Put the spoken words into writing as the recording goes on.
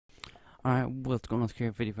Alright, what's going on,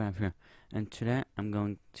 Scary 55 here, and today I'm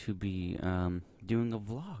going to be doing a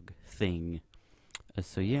vlog thing.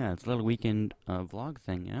 So yeah, it's a little weekend vlog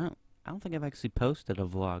thing. I don't think I've actually posted a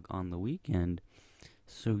vlog on the weekend.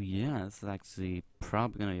 So yeah, this is actually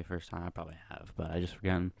probably gonna be the first time. I probably have, but I just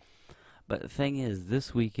forgotten. But the thing is,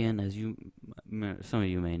 this weekend, as some of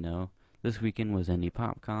you may know, this weekend was Indie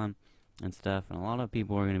PopCon and stuff, and a lot of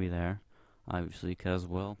people are gonna be there, obviously, because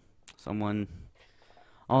well, someone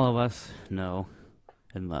all of us know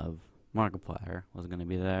and love Markiplier was going to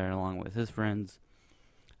be there along with his friends,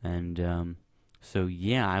 and so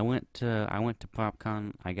yeah, I went to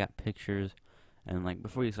PopCon. I got pictures, and like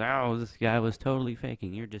before you say, oh, this guy was totally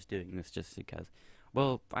faking, you're just doing this just because.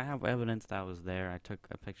 Well, I have evidence that I was there. I took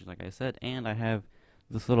pictures, like I said, and I have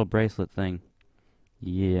this little bracelet thing.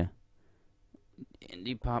 Yeah,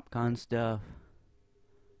 indie PopCon stuff.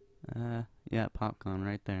 Yeah, PopCon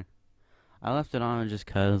right there. I left it on just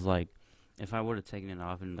 'cause, like, if I would have taken it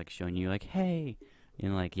off and, like, shown you, like, hey,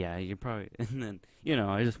 like, yeah, you're probably, and then,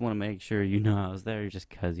 I just want to make sure I was there just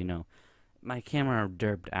 'cause, my camera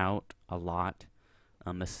derped out a lot.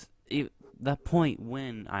 That point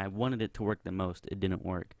when I wanted it to work the most, it didn't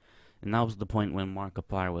work. And that was the point when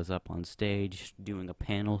Markiplier was up on stage doing a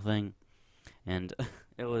panel thing. And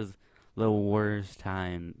it was the worst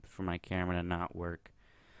time for my camera to not work.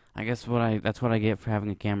 I guess that's what I get for having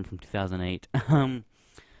a camera from 2008.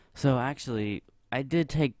 So actually, I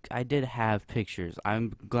did have pictures.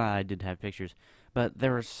 I'm glad I did have pictures, but they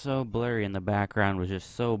were so blurry and the background was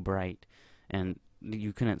just so bright, and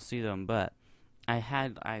you couldn't see them. But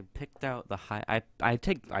I picked out the high. I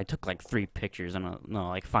took like 3 pictures and no,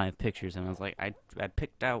 like 5 pictures, and I was like I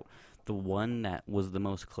picked out the one that was the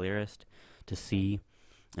most clearest to see,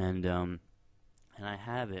 and I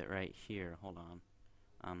have it right here. Hold on.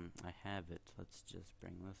 I have it. Let's just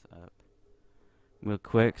bring this up real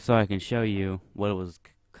quick so I can show you what it was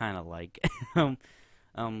kind of like.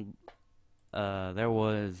 um, there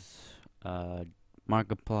was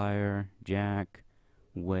Markiplier, Jack,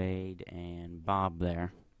 Wade, and Bob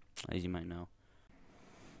there, as you might know.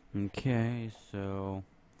 Okay, so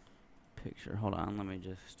picture. Hold on, let me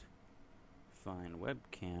just find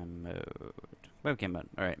webcam mode. Webcam mode.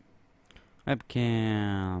 All right,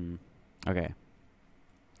 webcam. Okay.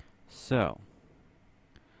 So,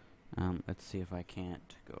 let's see if I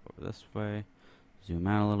can't go over this way. Zoom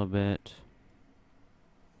out a little bit.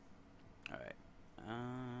 Alright.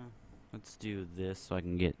 Let's do this so I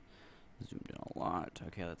can get zoomed in a lot.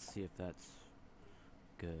 Okay, let's see if that's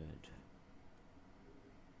good.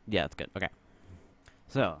 Yeah, it's good. Okay.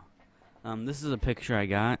 So, this is a picture I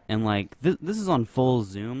got, and like, this is on full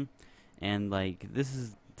zoom, and like, this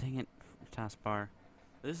is, dang it, taskbar.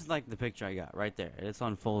 This is like the picture I got right there. It's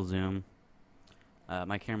on full zoom.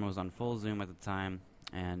 My camera was on full zoom at the time,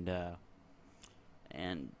 and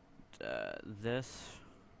this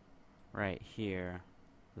right here,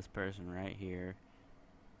 this person right here,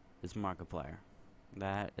 is Markiplier.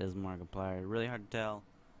 That is Markiplier. Really hard to tell,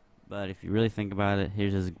 but if you really think about it,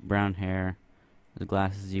 here's his brown hair, his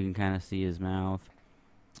glasses. You can kind of see his mouth,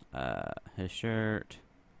 his shirt,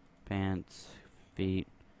 pants, feet.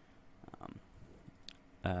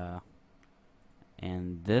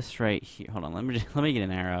 And this right here, hold on, let me get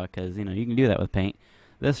an arrow, because you can do that with paint.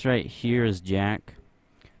 This right here is Jack,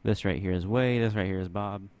 this right here is Wade, this right here is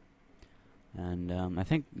Bob, and I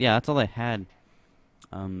think, yeah, that's all I had.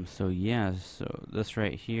 So yeah, so this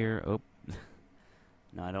right here, oh,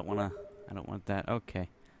 no, I don't want that. Okay,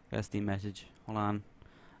 that's the message. Hold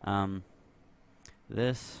on.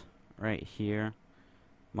 This right here,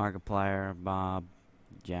 Markiplier, Bob,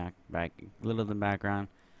 Jack, back, little in the background,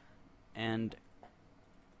 and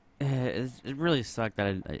it really sucked that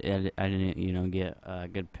I didn't get a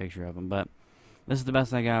good picture of him, but this is the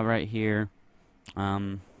best I got right here.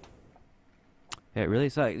 It really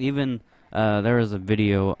sucked. Even there was a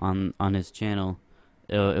video on his channel.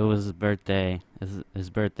 It was his birthday.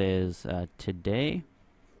 His birthday is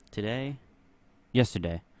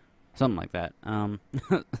yesterday, something like that.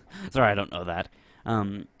 Sorry, I don't know that.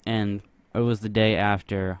 And it was the day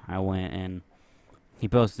after I went, and he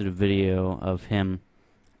posted a video of him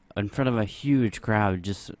in front of a huge crowd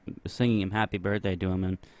just singing him happy birthday to him,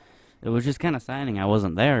 and it was just kind of saddening I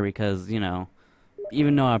wasn't there because,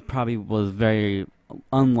 even though I probably was very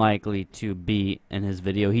unlikely to be in his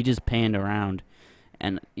video, he just panned around,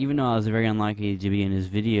 and even though I was very unlikely to be in his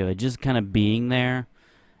video, it just kind of being there,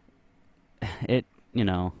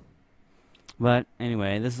 but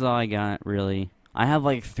anyway, this is all I got, really. I have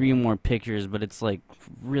like 3 more pictures, but it's like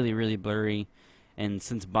really, really blurry, and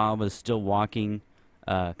since Bob was still walking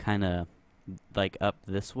kind of like up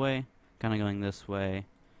this way, kind of going this way,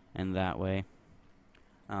 and that way.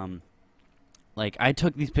 Like, I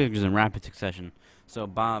took these pictures in rapid succession, so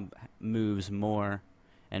Bob moves more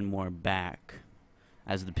and more back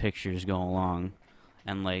as the pictures go along,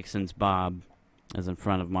 and like, since Bob is in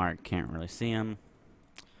front of Mark, can't really see him.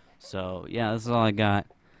 So yeah, this is all I got.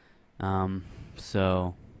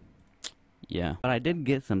 So yeah, but I did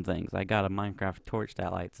get some things. I got a Minecraft torch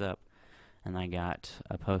that lights up, and I got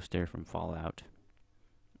a poster from Fallout,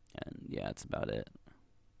 and yeah, that's about it.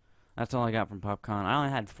 That's all I got from PopCon. I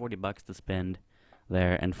only had 40 bucks to spend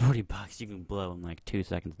there, and 40 bucks you can blow in like 2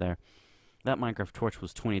 seconds there. That Minecraft torch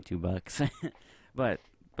was 22 bucks, but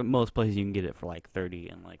most places you can get it for like 30,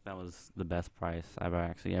 and like that was the best price I've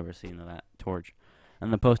actually ever seen of that torch.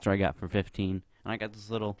 And the poster I got for 15, and I got this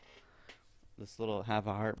little half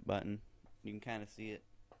a heart button. You can kind of see it.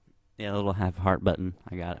 Yeah, a little half a heart button.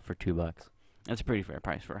 I got it for $2. That's a pretty fair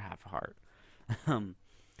price for a half a heart.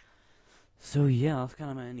 So yeah, that's kind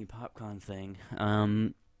of my any PopCon thing.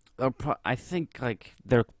 I think like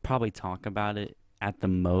they'll probably talk about it at the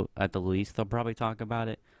least. They'll probably talk about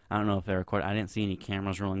it. I don't know if they record. I didn't see any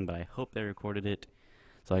cameras rolling, but I hope they recorded it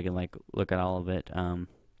so I can like look at all of it.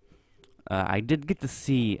 I did get to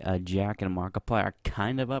see Jack and Markiplier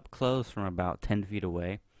kind of up close from about 10 feet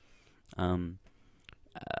away.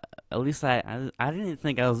 At least I didn't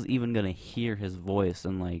think I was even gonna hear his voice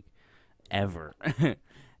in like ever,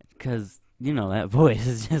 because you know that voice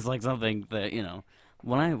is just like something that, you know,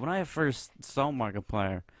 when I first saw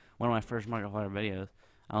Markiplier, one of my first Markiplier videos,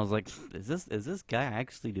 I was like, is this guy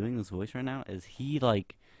actually doing this voice right now? Is he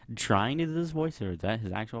like trying to do this voice, or is that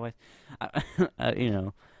his actual voice? You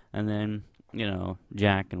know, and then, you know,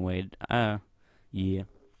 Jack and Wade, yeah.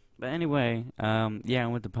 But anyway, yeah, I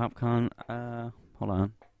went to PopCon. Hold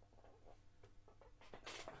on.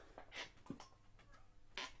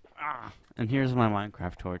 And here's my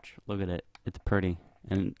Minecraft torch. Look at it. It's pretty.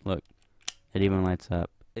 And look, it even lights up.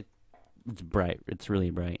 It's bright. It's really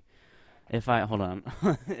bright. If I hold on.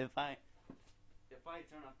 if I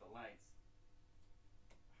turn off the lights.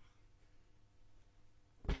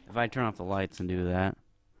 If I turn off the lights and do that,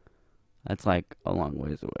 that's like a long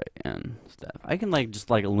ways away and stuff. I can like just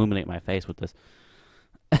like illuminate my face with this.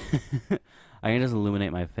 I can just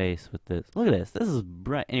illuminate my face with this. Look at this. This is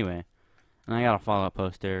bright. Anyway. And I got a Fallout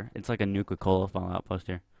poster. It's like a Nuka-Cola Fallout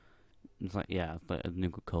poster. It's like, yeah, it's like a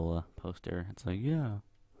Nuka-Cola poster. It's like, yeah.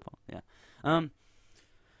 Yeah.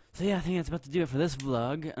 So yeah, I think that's about to do it for this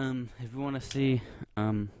vlog. If you want to see,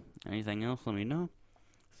 anything else, let me know.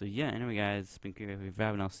 So yeah, anyway guys, it's been Markiplier Was There,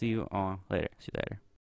 and I'll see you all later. See you later.